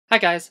Hi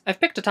guys, I've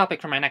picked a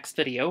topic for my next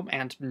video,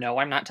 and no,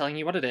 I'm not telling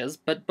you what it is,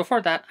 but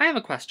before that, I have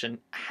a question.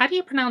 How do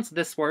you pronounce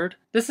this word?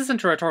 This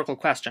isn't a rhetorical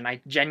question, I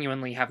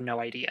genuinely have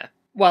no idea.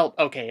 Well,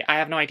 okay, I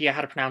have no idea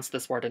how to pronounce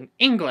this word in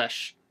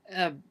English.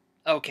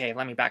 Okay,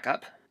 let me back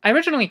up. I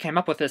originally came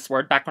up with this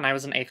word back when I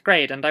was in 8th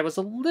grade, and I was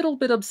a little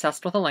bit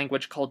obsessed with a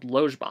language called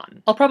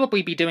Lojban. I'll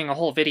probably be doing a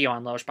whole video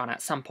on Lojban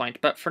at some point,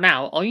 but for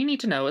now, all you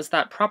need to know is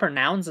that proper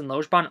nouns in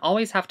Lojban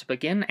always have to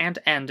begin and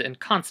end in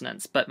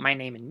consonants, but my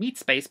name in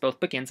Meatspace both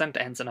begins and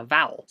ends in a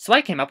vowel. So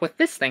I came up with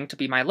this thing to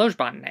be my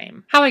Lojban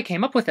name. How I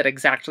came up with it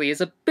exactly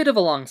is a bit of a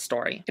long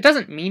story. It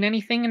doesn't mean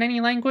anything in any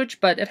language,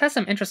 but it has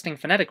some interesting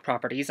phonetic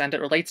properties, and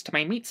it relates to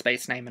my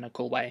Meatspace name in a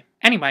cool way.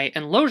 Anyway,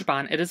 in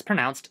Lojban it is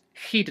pronounced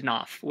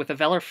Xidnaf, with a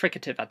velar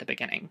fricative at the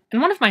beginning. In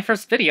one of my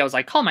first videos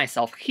I call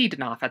myself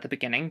Xidnaf at the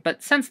beginning,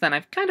 but since then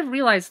I've kind of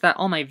realized that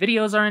all my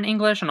videos are in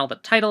English, and all the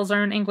titles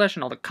are in English,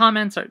 and all the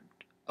comments are...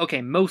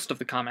 Okay, most of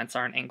the comments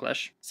are in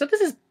English. So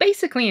this is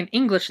basically an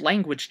English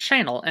language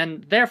channel,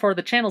 and therefore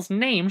the channel's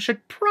name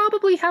should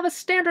probably have a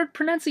standard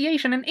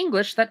pronunciation in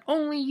English that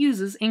only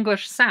uses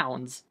English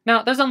sounds.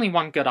 Now, there's only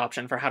one good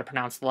option for how to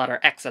pronounce the letter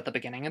X at the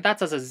beginning, and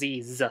that's as a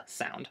Z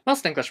sound.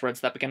 Most English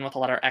words that begin with the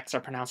letter X are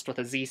pronounced with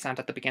a Z sound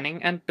at the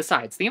beginning, and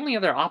besides, the only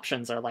other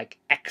options are like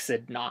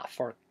Xidnaf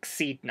or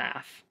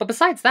Xidnaf. But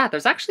besides that,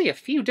 there's actually a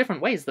few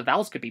different ways the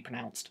vowels could be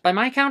pronounced. By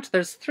my count,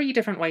 there's 3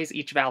 different ways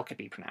each vowel could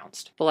be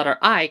pronounced. The letter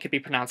I could be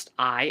pronounced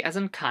I as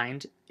in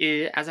kind,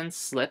 I as in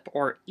slip,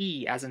 or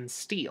E as in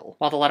steal,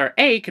 while the letter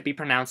A could be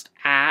pronounced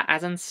A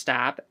as in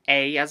stab,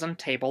 A as in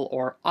table,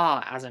 or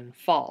A as in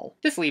fall.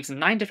 This leaves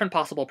 9 different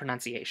possible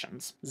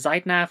pronunciations: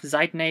 Xidnaf,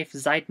 Xidnaf,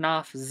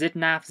 Xidnaf,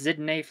 Xidnaf,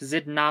 Xidnaf,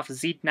 Xidnaf,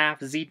 Xidnaf,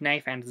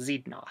 Xidnaf, and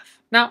Xidnaf.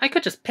 Now, I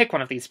could just pick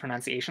one of these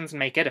pronunciations and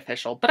make it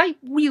official, but I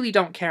really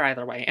don't care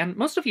either way, and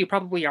most of you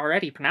probably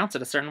already pronounce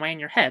it a certain way in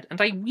your head, and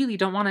I really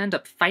don't want to end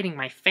up fighting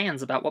my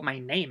fans about what my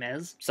name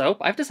is. So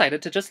I've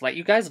decided to just let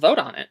you guys vote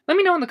on it. Let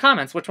me know in the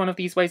comments which one of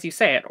these ways you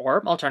say it,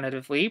 or,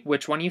 alternatively,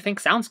 which one you think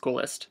sounds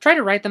coolest. Try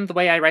to write them the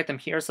way I write them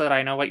here so that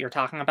I know what you're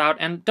talking about,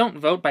 and don't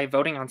vote by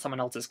voting on someone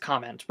else's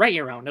comment. Write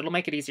your own, it'll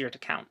make it easier to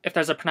count. If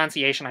there's a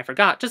pronunciation I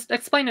forgot, just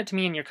explain it to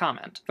me in your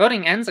comment.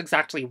 Voting ends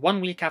exactly 1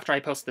 week after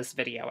I post this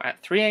video, at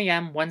 3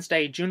 AM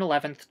Wednesday, June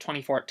 11th,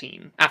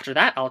 2014. After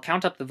that, I'll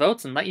count up the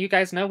votes and let you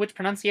guys know which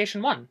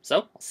pronunciation won,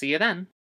 so I'll see you then.